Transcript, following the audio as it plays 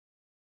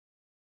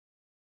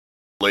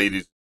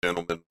Ladies and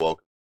gentlemen,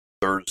 welcome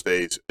to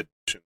Thursday's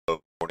edition of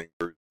Morning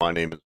Brews. My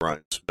name is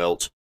Brian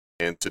Smeltz,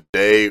 and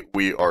today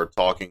we are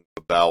talking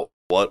about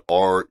what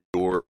are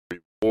your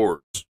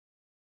rewards.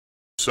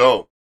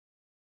 So,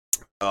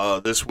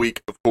 this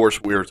week, of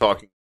course, we are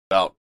talking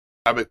about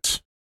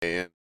habits,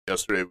 and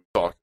yesterday we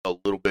talked a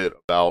little bit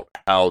about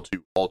how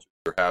to alter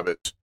your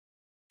habits.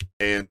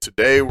 And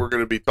today we're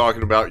going to be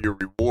talking about your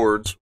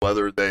rewards,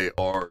 whether they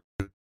are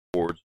good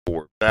rewards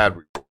or bad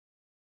rewards.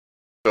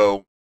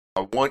 So,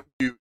 I want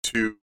you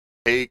to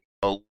take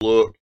a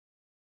look,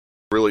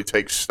 really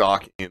take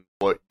stock in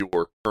what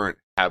your current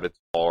habits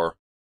are.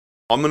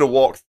 I'm going to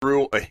walk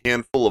through a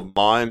handful of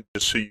mine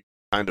just so you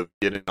kind of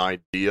get an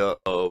idea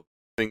of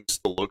things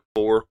to look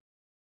for.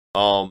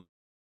 But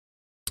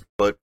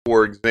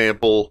for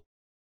example,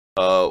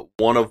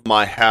 one of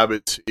my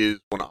habits is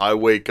when I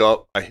wake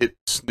up, I hit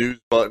the snooze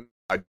button.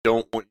 I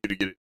don't want you to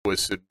get it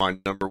twisted. My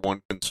number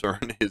one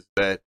concern is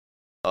that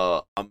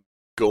I'm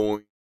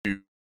going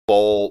to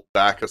fall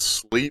back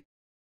asleep,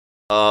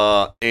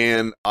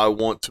 and I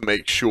want to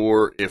make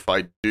sure if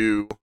I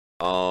do,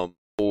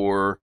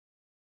 or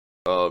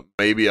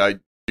maybe I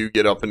do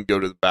get up and go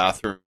to the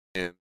bathroom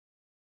and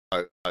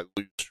I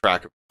lose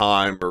track of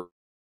time or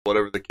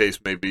whatever the case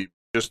may be,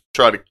 just to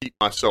try to keep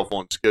myself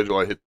on schedule,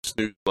 I hit the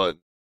snooze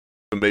button,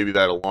 so maybe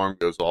that alarm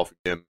goes off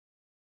again,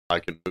 I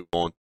can move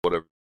on to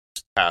whatever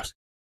task.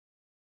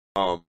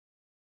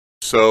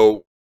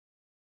 So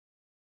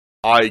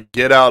I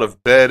get out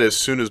of bed as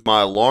soon as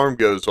my alarm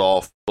goes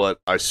off,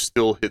 but I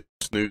still hit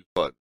the snooze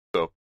button.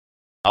 So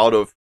out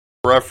of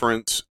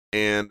preference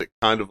and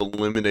kind of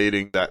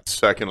eliminating that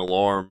second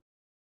alarm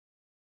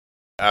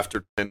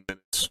after 10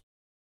 minutes,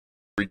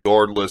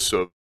 regardless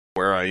of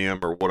where I am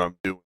or what I'm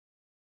doing,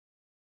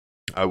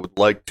 I would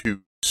like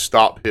to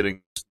stop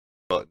hitting the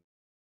snooze button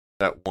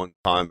that one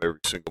time every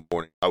single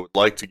morning. I would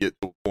like to get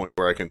to a point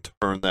where I can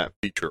turn that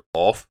feature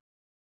off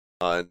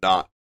and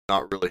not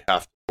really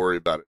have to worry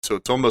about it. So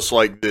it's almost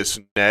like this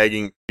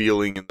nagging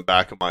feeling in the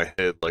back of my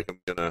head, like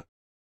I'm gonna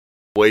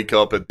wake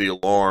up at the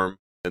alarm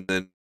and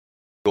then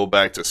go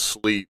back to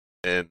sleep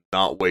and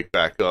not wake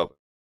back up and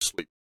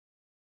sleep.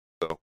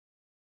 So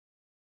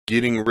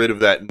getting rid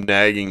of that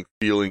nagging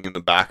feeling in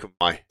the back of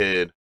my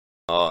head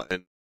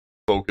and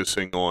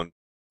focusing on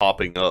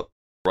popping up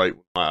right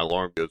when my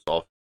alarm goes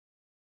off,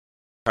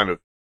 kind of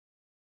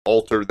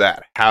alter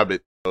that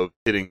habit of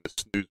hitting the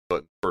snooze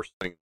button first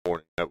thing in the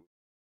morning. That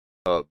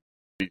would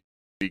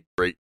be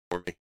great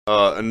for me.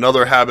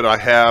 Another habit I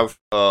have,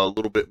 a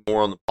little bit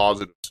more on the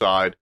positive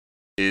side,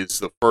 is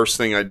the first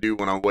thing I do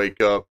when I wake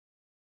up,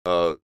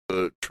 the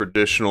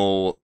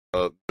traditional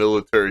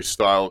military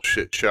style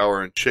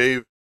shower and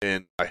shave,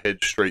 and I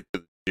head straight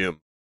to the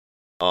gym.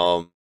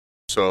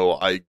 So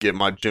I get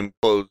my gym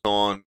clothes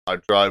on, I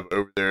drive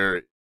over there,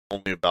 it's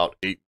only about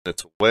 8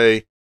 minutes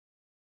away.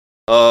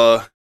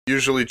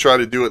 Usually try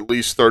to do at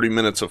least 30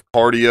 minutes of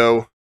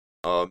cardio,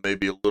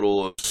 maybe a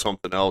little of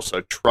something else.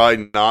 I try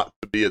not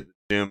to be at the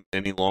gym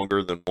any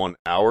longer than 1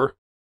 hour.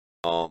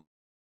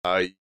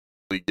 I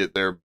usually get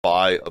there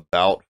by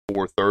about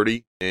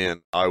 4:30,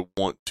 and I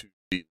want to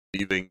be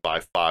leaving by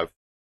 5.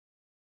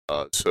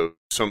 So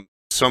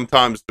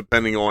sometimes,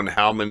 depending on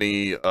how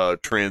many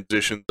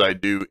transitions I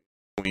do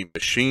between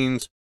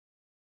machines,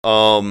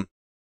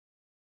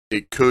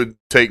 it could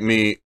take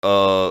me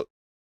a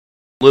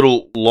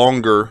little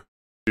longer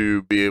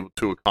to be able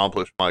to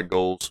accomplish my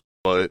goals,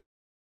 but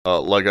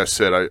like I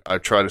said, I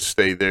try to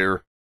stay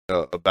there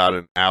about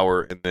an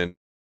hour and then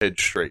head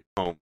straight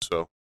home.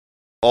 So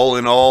all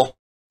in all,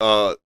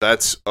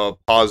 that's a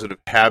positive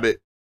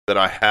habit that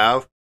I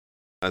have.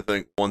 I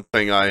think one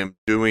thing I am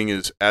doing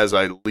is as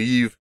I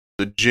leave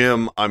the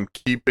gym, I'm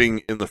keeping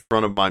in the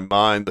front of my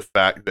mind the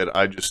fact that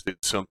I just did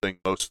something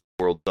most of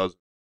the world doesn't.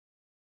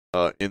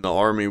 In the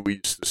Army, we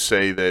used to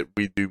say that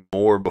we do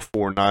more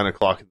before 9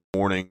 o'clock in the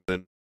morning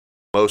than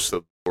most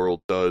of the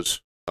world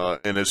does.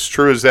 And as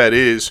true as that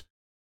is,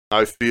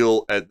 I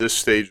feel at this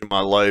stage of my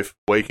life,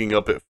 waking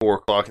up at 4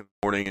 o'clock in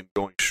the morning and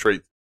going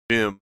straight to the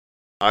gym,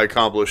 I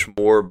accomplish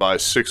more by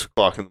 6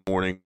 o'clock in the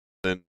morning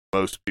than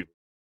most people.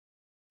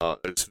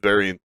 It's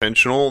very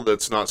intentional.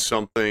 That's not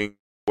something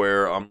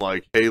where I'm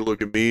like, hey,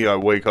 look at me, I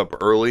wake up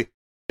early.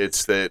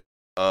 It's that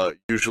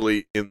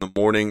usually in the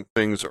morning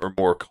things are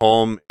more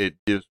calm. It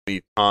gives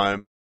me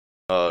time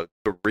to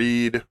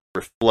read,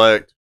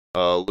 reflect,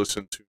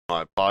 listen to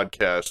my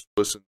podcast,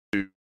 listen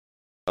to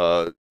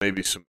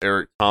maybe some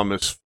Eric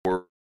Thomas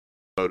for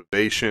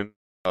motivation,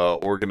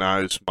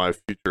 organize my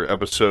future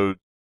episodes,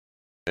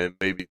 and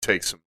maybe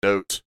take some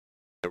notes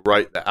and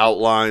write the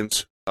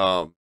outlines.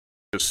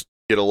 Just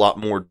get a lot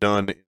more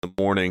done in the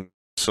morning,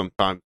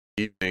 sometimes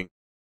evening.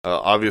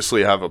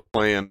 Obviously, I have a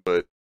plan,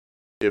 but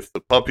if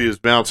the puppy is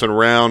bouncing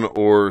around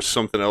or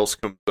something else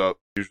comes up,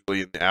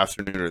 usually in the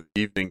afternoon or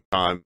the evening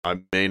time,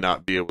 I may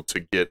not be able to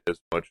get as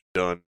much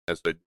done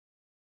as I do.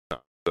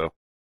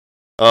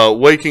 So,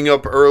 waking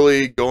up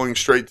early, going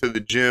straight to the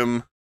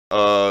gym,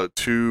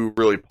 2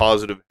 really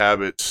positive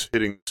habits.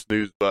 Hitting the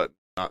snooze button,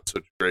 not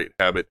such a great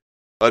habit.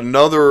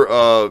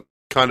 Another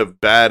kind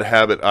of bad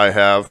habit I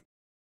have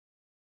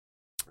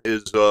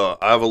is I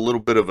have a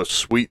little bit of a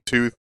sweet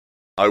tooth.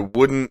 I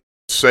wouldn't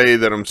say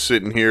that I'm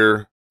sitting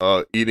here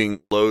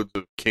eating loads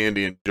of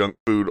candy and junk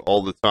food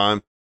all the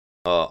time.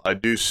 I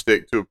do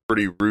stick to a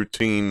pretty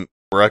routine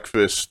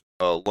breakfast.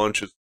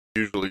 Lunch is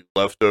usually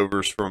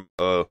leftovers from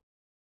a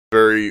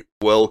very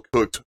well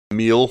cooked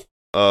meal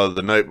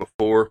the night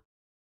before.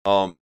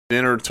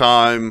 Dinner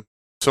time,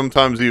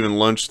 sometimes even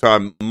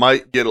lunchtime,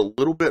 might get a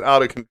little bit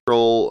out of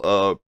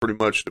control, pretty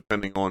much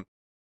depending on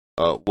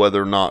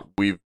whether or not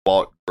we've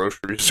bought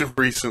groceries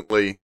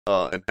recently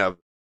and have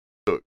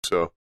cooked.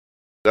 So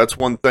that's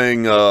one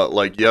thing.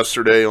 Like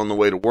yesterday on the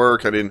way to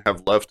work, I didn't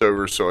have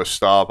leftovers, so I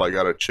stopped. I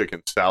got a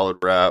chicken salad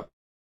wrap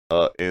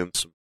and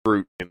some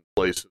fruit in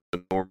place of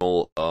the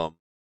normal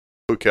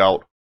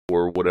cookout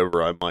or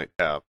whatever I might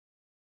have.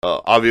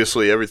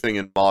 Obviously, everything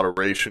in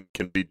moderation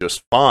can be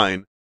just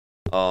fine.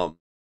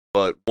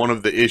 But one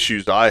of the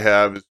issues I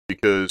have is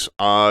because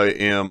I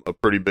am a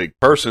pretty big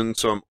person,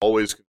 so I'm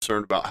always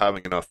concerned about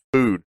having enough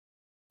food.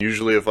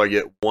 Usually, if I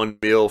get one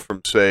meal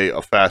from, say,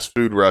 a fast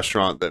food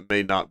restaurant, that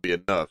may not be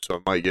enough. So I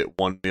might get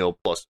one meal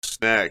plus a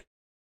snack.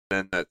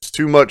 Then that's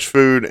too much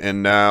food,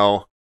 and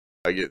now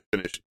I get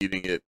finished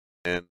eating it,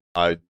 and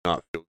I do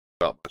not feel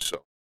good about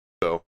myself.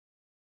 So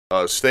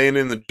staying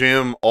in the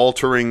gym,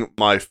 altering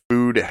my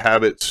food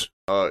habits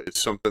is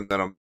something that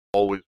I'm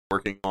always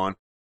working on.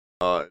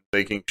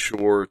 Making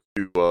sure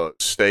to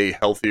stay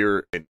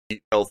healthier and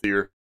eat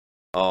healthier.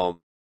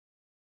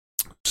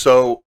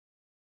 So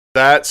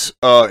that's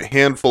a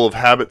handful of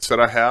habits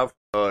that I have.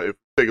 If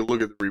we take a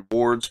look at the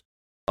rewards,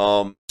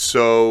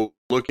 so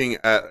looking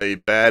at a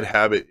bad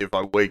habit, if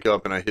I wake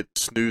up and I hit the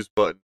snooze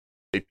button,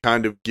 it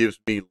kind of gives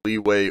me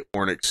leeway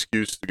or an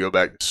excuse to go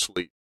back to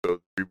sleep.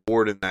 So the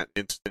reward in that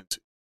instance is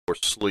for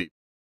sleep.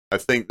 I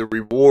think the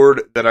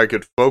reward that I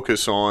could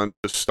focus on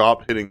to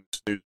stop hitting the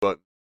snooze button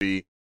would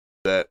be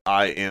that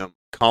I am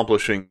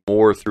accomplishing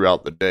more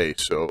throughout the day.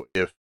 So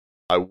if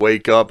I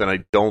wake up and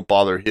I don't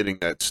bother hitting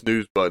that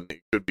snooze button,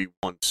 it could be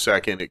 1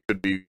 second, it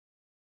could be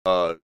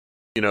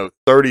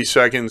 30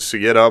 seconds to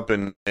get up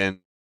and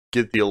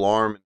get the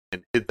alarm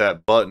and hit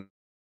that button.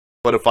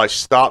 But if I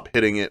stop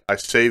hitting it, I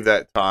save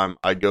that time,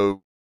 I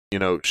go,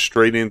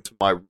 straight into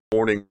my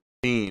morning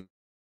routine,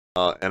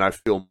 and I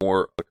feel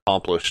more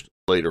accomplished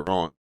later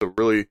on. So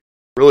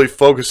really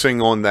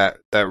focusing on that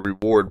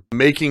reward,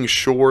 making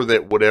sure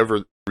that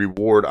whatever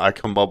reward I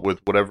come up with,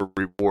 whatever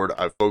reward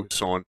I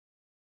focus on,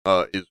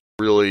 is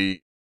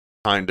really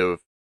kind of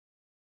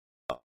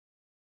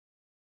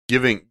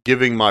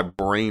giving my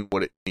brain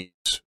what it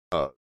needs.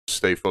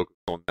 Stay focused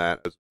on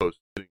that as opposed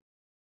to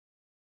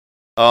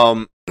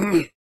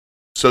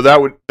so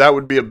that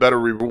would be a better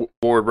reward.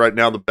 Right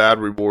now, the bad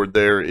reward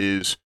there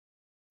is,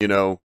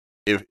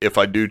 if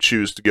I do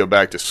choose to go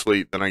back to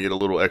sleep, then I get a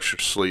little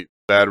extra sleep.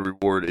 Bad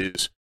reward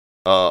is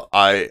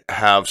I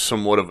have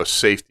somewhat of a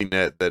safety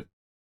net that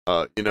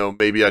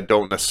maybe I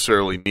don't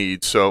necessarily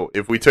need. So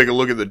if we take a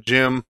look at the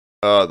gym,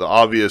 the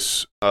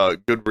obvious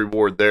good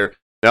reward there.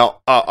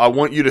 Now, I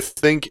want you to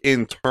think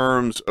in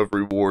terms of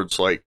rewards,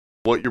 like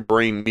what your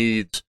brain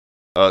needs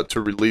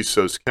to release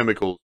those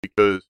chemicals,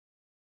 because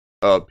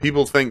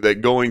people think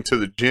that going to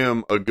the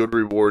gym, a good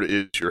reward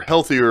is you're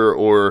healthier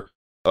or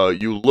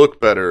you look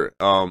better,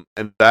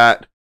 and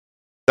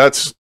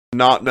that's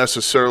not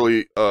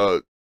necessarily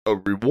a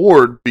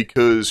reward,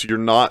 because you're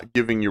not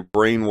giving your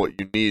brain what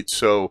you need.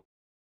 So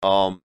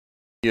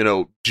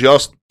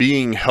just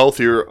being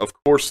healthier, of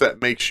course,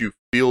 that makes you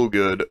feel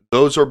good.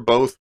 Those are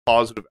both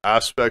positive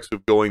aspects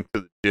of going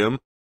to the gym,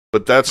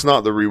 but that's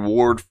not the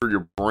reward for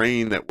your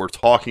brain that we're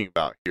talking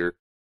about here.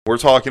 We're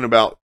talking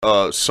about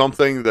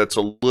something that's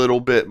a little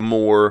bit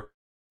more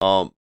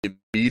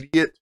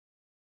immediate,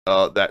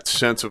 that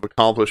sense of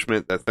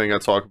accomplishment, that thing I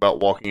talk about,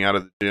 walking out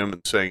of the gym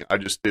and saying, I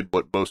just did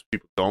what most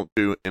people don't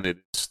do, and it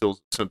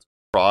instills a sense of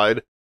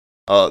pride.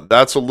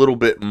 That's a little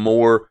bit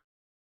more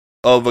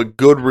of a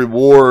good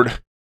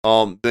reward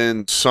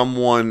than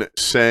someone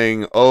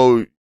saying,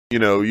 oh,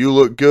 you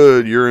look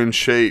good, you're in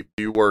shape,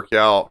 you work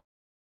out.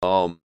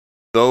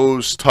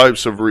 Those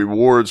types of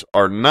rewards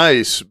are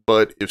nice,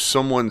 but if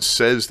someone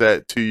says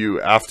that to you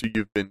after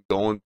you've been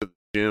going to the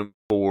gym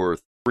for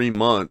 3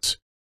 months,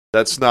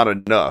 that's not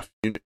enough.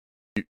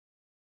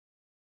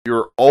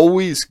 You're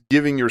always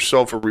giving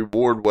yourself a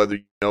reward whether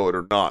you know it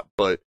or not,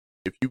 but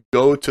if you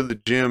go to the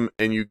gym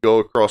and you go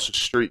across the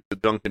street to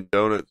Dunkin'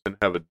 Donuts and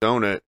have a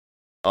donut,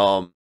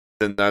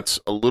 then that's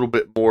a little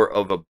bit more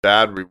of a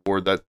bad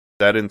reward.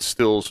 That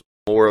instills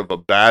more of a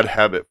bad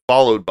habit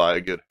followed by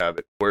a good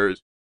habit.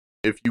 Whereas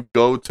if you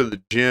go to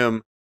the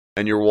gym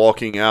and you're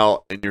walking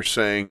out and you're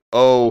saying,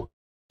 oh,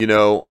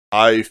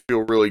 I feel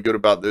really good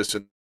about this,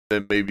 and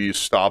then maybe you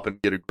stop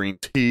and get a green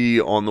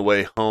tea on the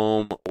way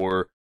home,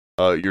 or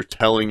you're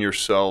telling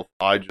yourself,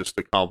 I just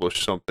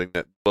accomplished something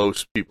that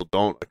most people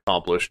don't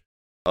accomplish,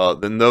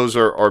 then those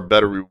are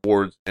better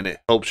rewards, and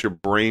it helps your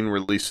brain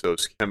release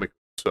those chemicals.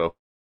 So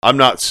I'm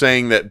not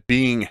saying that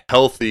being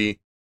healthy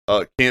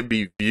can't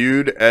be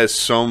viewed as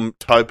some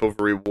type of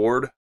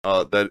reward.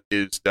 That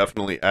is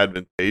definitely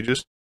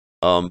advantageous,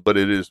 but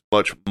it is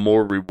much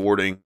more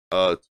rewarding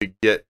to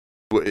get.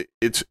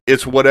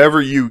 It's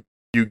whatever you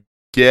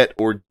get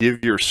or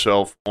give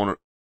yourself on,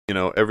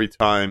 every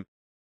time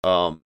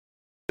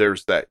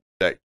there's that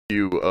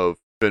cue of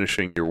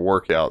finishing your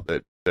workout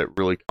that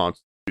really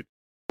constitutes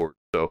sport.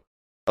 So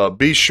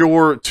be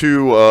sure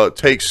to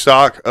take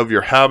stock of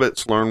your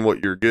habits, learn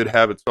what your good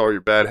habits are,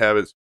 your bad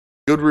habits,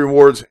 good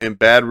rewards and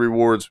bad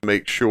rewards.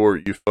 Make sure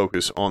you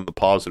focus on the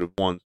positive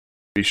ones.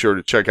 Be sure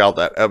to check out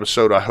that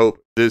episode. I hope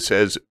this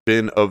has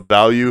been of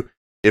value.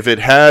 If it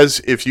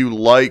has, if you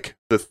like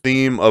the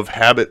theme of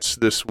habits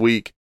this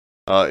week,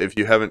 if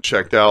you haven't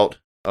checked out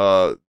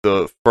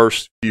the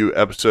first few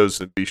episodes,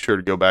 then be sure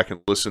to go back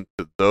and listen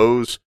to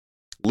those.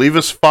 Leave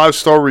us a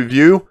 5-star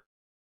review.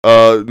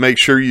 Make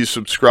sure you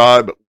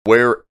subscribe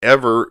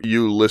wherever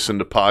you listen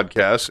to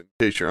podcasts. In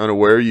case you're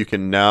unaware, you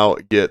can now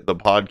get the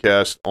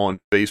podcast on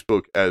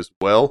Facebook as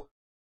well.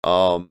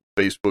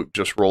 Facebook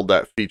just rolled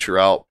that feature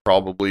out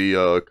probably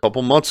a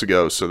couple months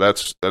ago, so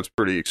that's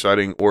pretty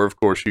exciting. Or, of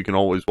course, you can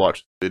always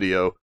watch the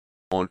video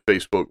on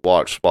Facebook,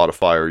 Watch,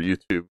 Spotify, or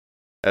YouTube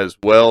as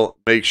well.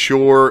 Make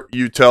sure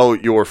you tell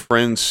your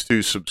friends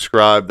to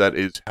subscribe. That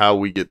is how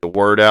we get the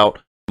word out.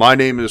 My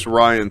name is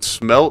Ryan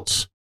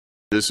Smeltz.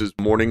 This is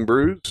Morning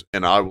Brews,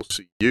 and I will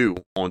see you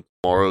on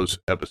tomorrow's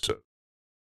episode.